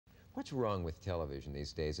What's wrong with television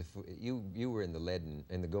these days? If you were in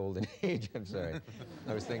the golden age, I'm sorry,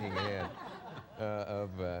 I was thinking ahead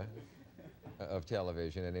of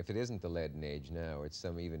television, and if it isn't the leaden age now, it's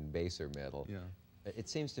some even baser metal. Yeah. It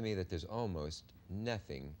seems to me that there's almost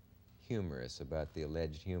nothing humorous about the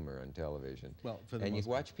alleged humor on television. Well, for the and you most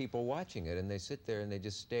part. watch people watching it, and they sit there and they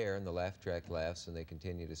just stare, and the laugh track laughs, and they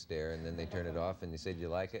continue to stare, and then they turn it off, and they say, "Do you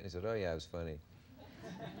like it?" And they said, "Oh yeah, it was funny."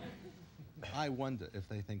 I wonder if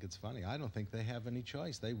they think it's funny. I don't think they have any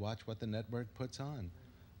choice. They watch what the network puts on.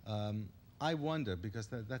 I wonder, because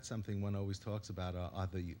that's something one always talks about, are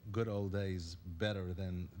the good old days better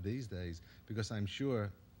than these days? Because I'm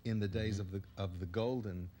sure in the days of the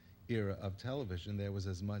golden era of television, there was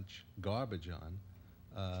as much garbage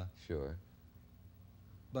on. Sure.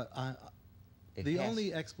 But the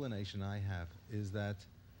only explanation I have is that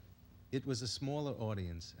it was a smaller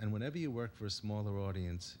audience, and whenever you work for a smaller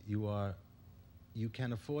audience, you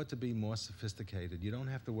can afford to be more sophisticated. You don't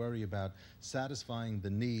have to worry about satisfying the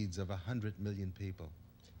needs of 100 million people.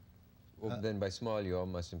 Well, then by small, you all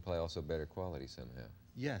must imply also better quality somehow.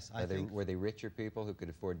 Yes, Were they richer people who could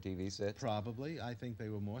afford TV sets? Probably. I think they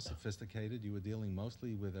were more sophisticated. You were dealing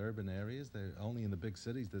mostly with urban areas. They're only in the big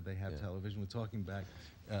cities that they have television. We're talking back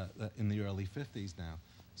in the early 50s now.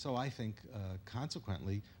 So I think,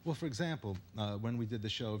 consequently, well, for example, when we did the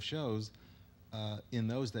Show of Shows, in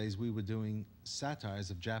those days we were doing satires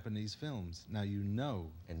of Japanese films. Now you know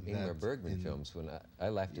and Ingmar Bergman films. When I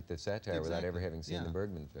laughed at the satire without ever having seen the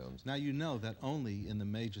Bergman films. Now you know that only in the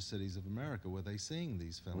major cities of America were they seeing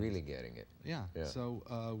these films. Really getting it. Yeah.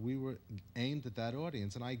 So we were aimed at that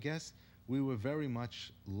audience, and I guess we were very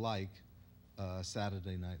much like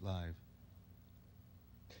Saturday Night Live.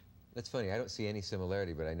 That's funny. I don't see any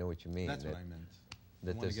similarity, but I know what you mean. That's what I meant.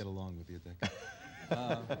 I want to get along with you, Dick.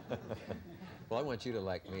 Well, I want you to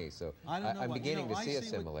like me, so I'm beginning to see a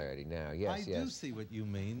similarity now. Yes, I do see what you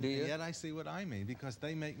mean, do you? And yet I see what I mean, because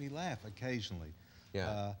they make me laugh occasionally.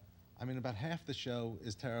 Yeah. I mean, about half the show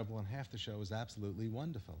is terrible and half the show is absolutely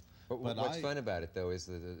wonderful. But what's fun about it, though, is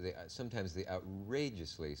sometimes the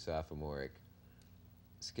outrageously sophomoric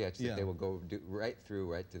sketch that they will go right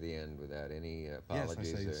to the end without any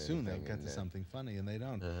apologies. Yes, I say soon they'll get to something funny, and they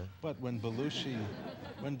don't. But when Belushi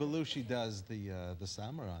does the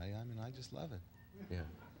samurai, I mean, I just love it. Yeah,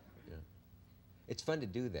 yeah. It's fun to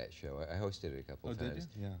do that show. I hosted it a couple of times.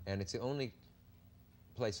 Did you? Yeah. And it's the only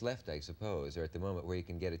place left, I suppose, or at the moment, where you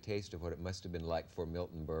can get a taste of what it must have been like for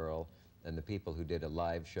Milton Berle and the people who did a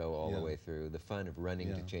live show all the way through, the fun of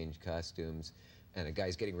running to change costumes, and a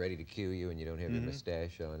guy's getting ready to cue you and you don't have your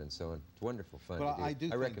mustache on and so on. It's wonderful fun to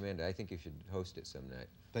do. I recommend it. I think you should host it some night.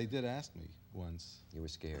 They did ask me once. You were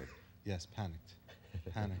scared. Yes, panicked.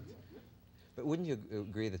 Panicked. But wouldn't you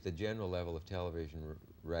agree that the general level of television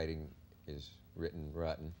writing is written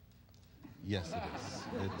rotten? Yes,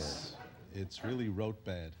 it is. It's really rote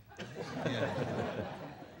bad.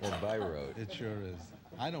 Or by rote. It sure is.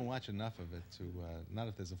 I don't watch enough of it to, not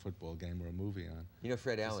if there's a football game or a movie on. You know,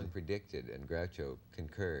 Fred Allen predicted, and Groucho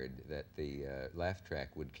concurred, that the laugh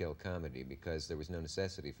track would kill comedy because there was no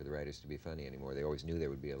necessity for the writers to be funny anymore. They always knew there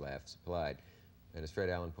would be a laugh supplied. And as Fred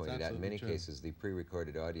Allen pointed out, in many cases, the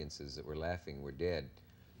pre-recorded audiences that were laughing were dead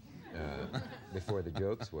before the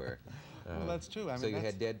jokes were. Well, that's true. I mean, so you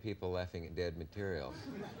had dead people laughing at dead material.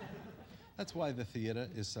 That's why the theater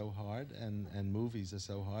is so hard and movies are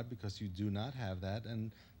so hard, because you do not have that,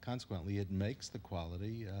 and consequently it makes the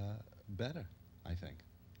quality better, I think.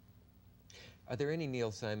 Are there any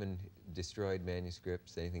Neil Simon destroyed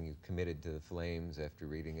manuscripts, anything you committed to the flames after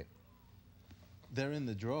reading it? They're in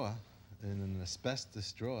the drawer, in an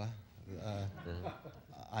asbestos drawer.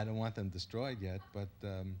 I don't want them destroyed yet, but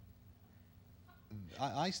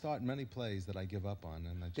I start many plays that I give up on.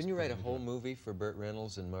 And I just Didn't you write a whole movie for Burt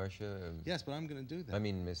Reynolds and Marcia? Yes, but I'm going to do that. I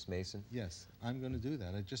mean, Miss Mason? Yes, I'm going to do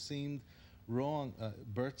that. It just seemed wrong.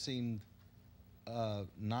 Burt seemed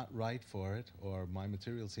not right for it, or my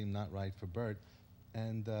material seemed not right for Burt,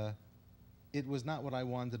 and it was not what I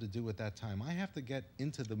wanted to do at that time. I have to get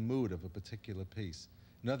into the mood of a particular piece.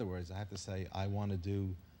 In other words, I have to say, I want to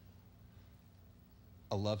do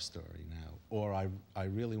a love story now, or I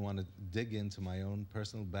really want to dig into my own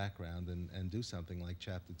personal background and do something like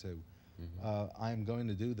Chapter 2. I'm going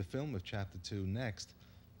to do the film of Chapter 2 next.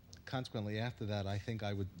 Consequently, after that, I think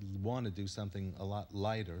I would want to do something a lot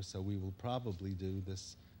lighter, so we will probably do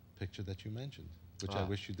this picture that you mentioned, which I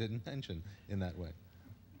wish you didn't mention in that way.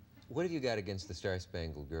 What have you got against the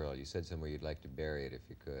Star-Spangled Girl? You said somewhere you'd like to bury it if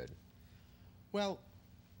you could. Well,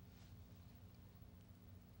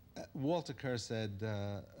 Walter Kerr said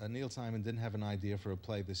Neil Simon didn't have an idea for a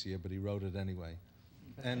play this year, but he wrote it anyway.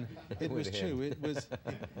 And it was true.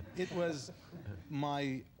 It was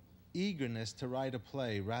my eagerness to write a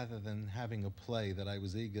play rather than having a play that I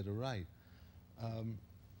was eager to write.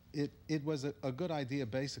 It was a good idea,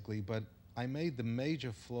 basically, but I made the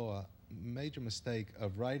major mistake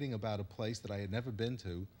of writing about a place that I had never been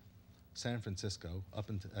to, San Francisco,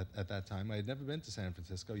 at that time. I had never been to San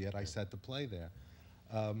Francisco, yet I set the play there.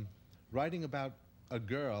 Writing about a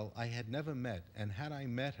girl I had never met, and had I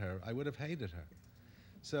met her, I would have hated her.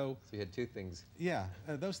 So you had two things. Yeah,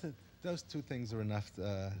 those two things are enough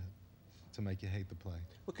to make you hate the play.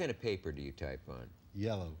 What kind of paper do you type on?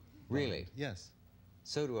 Yellow. Really? Yes.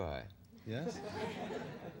 So do I. Yes?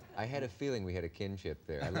 I had a feeling we had a kinship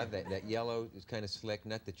there. I love that. That yellow is kind of slick,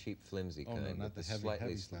 not the cheap, flimsy kind. Oh, no, not the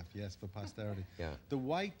heavy stuff. Yes, for posterity. Yeah. The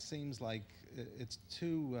white seems like it's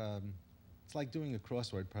too... it's like doing a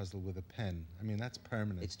crossword puzzle with a pen. I mean, that's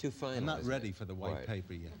permanent. It's too final. I'm not ready for the white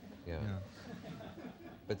paper yet. Yeah.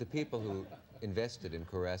 But the people who invested in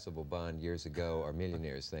Coercible Bond years ago are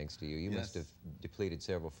millionaires, thanks to you. You must have depleted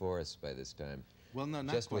several forests by this time. Well, no,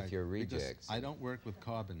 not just quite, with your rejects. I don't work with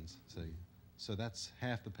carbons, see. So that's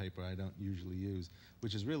half the paper I don't usually use,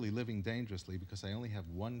 which is really living dangerously because I only have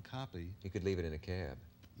one copy. You could leave it in a cab.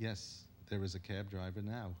 Yes, there is a cab driver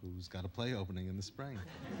now who's got a play opening in the spring.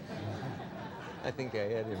 I think I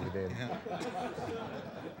had him today.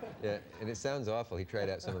 Yeah, and it sounds awful. He tried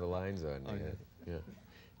out some of the lines on me. Oh,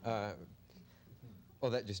 yeah. Oh,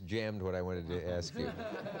 that just jammed what I wanted to ask you.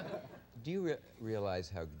 Do you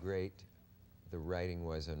realize how great the writing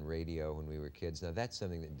was on radio when we were kids? Now, that's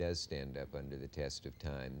something that does stand up under the test of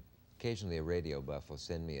time. Occasionally, a radio buff will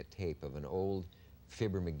send me a tape of an old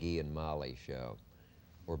Fibber McGee and Molly show,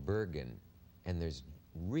 or Bergen, and there's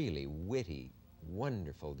really witty,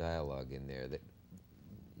 wonderful dialogue in there that...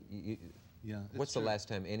 What's the last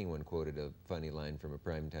time anyone quoted a funny line from a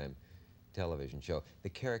primetime television show? The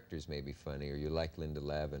characters may be funny, or you like Linda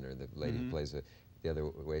Lavin, or the lady who plays the other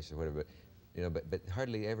waitress, or whatever, but, you know, but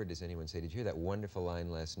hardly ever does anyone say, did you hear that wonderful line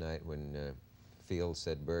last night when Field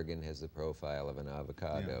said Bergen has the profile of an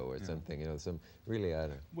avocado, or something, you know, some really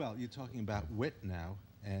odd... Well, you're talking about wit now,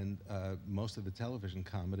 and most of the television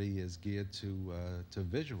comedy is geared to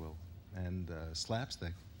visual and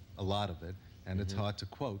slapstick, a lot of it, and it's hard to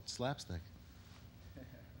quote slapstick.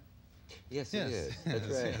 Yes, it is. That's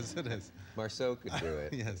right. Yes, it is. Marceau could do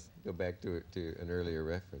it. Yes. Go back to an earlier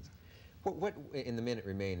reference. What in the minute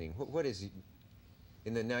remaining, what is,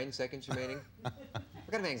 in the 9 seconds remaining, what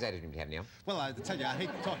kind of anxiety do you have, Neil? Well, I tell you, I hate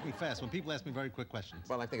talking fast when people ask me very quick questions.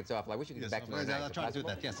 Well, I think it's awful. I wish you could get back to my I'll try to do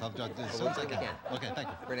that. Yes, I'll do it as soon as I can. Okay, thank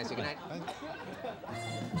you. Very nice. Good night.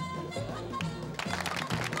 Bye.